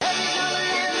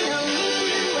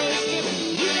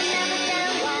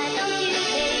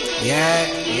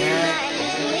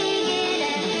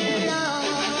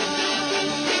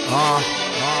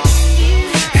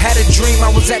Had a dream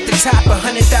I was at the top,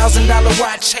 $100,000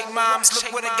 watch. Hey moms,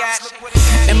 look what I got.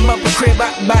 And mother crib, I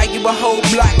buy you a whole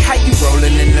block. How you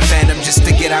rolling in the Phantom just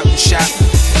to get out and shop?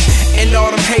 And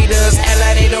all them haters act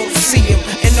like they don't see them.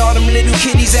 And all them little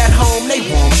kiddies at home, they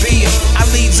won't be them. I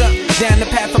leads up down the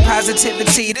path of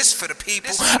positivity. This for the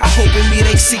people. I hope in me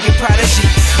they see your prodigy.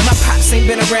 My pops ain't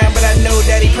been around, but I know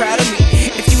that he proud of me.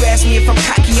 If you ask me if I'm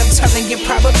cocky, I'm telling you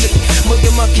probably.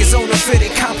 Mugger monkeys on the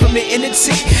fitted, complimenting the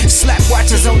T. Slap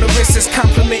watches on the wrist is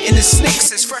complimenting the sneaks.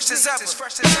 As fresh as ever.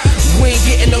 We ain't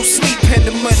getting no sleep, and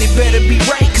the money better be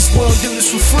right, cause we don't do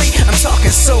this for free. I'm talking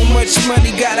so much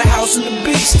money, got a house on the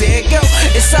beach. There it go,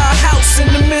 it's our house in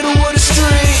the middle of the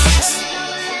streets.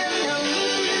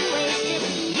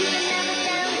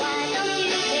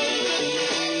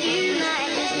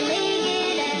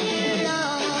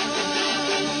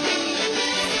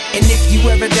 And if you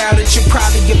ever doubt it, you're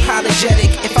probably apologetic.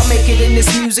 If I make it in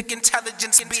this music,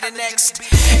 intelligence be the next.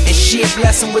 And she a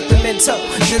blessing with the mental.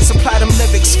 Then supply them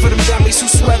lyrics for them dummies who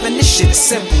swerving. This shit is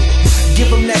simple. Give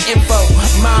them that info,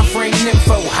 mind frame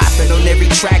nympho. Hopping on every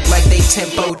track like they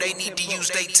tempo. They need to use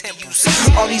they temples.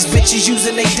 All these bitches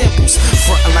using they dimples.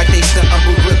 Frontin' like they stuntin',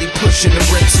 but really pushing the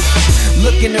rental.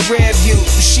 Look in the rear view,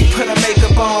 she put her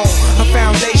makeup on. Her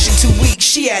foundation too weak,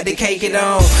 she had to cake it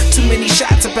on. Too many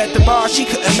shots up at the bar, she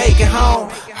couldn't make it home.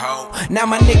 Now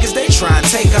my niggas, they try and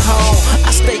take her home.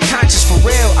 I stay conscious for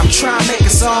real, I'm trying to make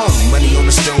a song. Money on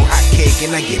the stove, hot cake,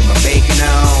 and I get my bacon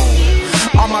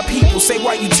on. All my people say,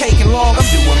 why you taking long? I'm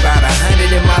doing about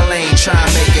 100 in my lane, trying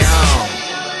to make it home.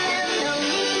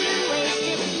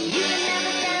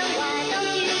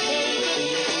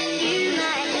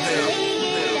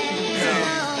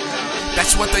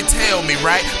 That's what they tell me,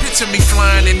 right? Picture me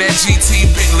flying in that GT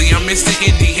Bentley. I'm Mr.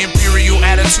 Indy, imperial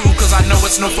attitude, cause I know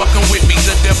it's no fucking with me.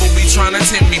 The devil be trying to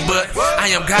tempt me, but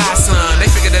I am God's son. They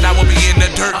figured that I would be in the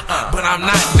dirt, but I'm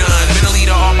not done. Been a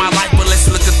leader all my life, but let's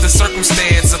look at the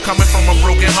circumstance of coming from a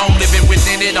broken home, living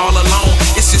within it all alone.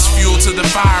 It's just fuel to the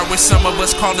fire, which some of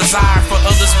us call desire. For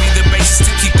others be the basis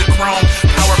to keep the chrome.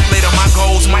 Power play to my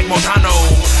goals, Mike Modano.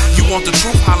 You want the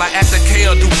truth, holla at the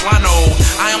K.A. Duplano.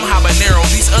 I am habanero,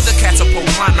 these other cats are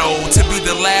poplano. To be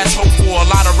the last hope for a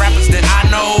lot of rappers that I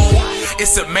know.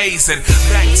 It's amazing,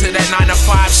 back to that 9 to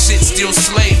 5 shit, still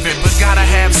slaving. But gotta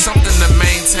have something to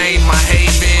maintain my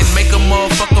haven. Make a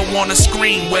motherfucker wanna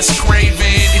scream Wes Craven.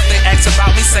 If they ask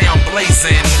about me, say I'm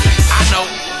blazing. I know,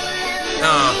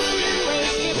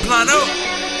 Blano.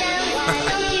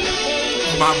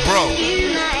 My bro,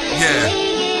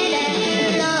 yeah.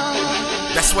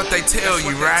 That's what they tell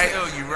you, right?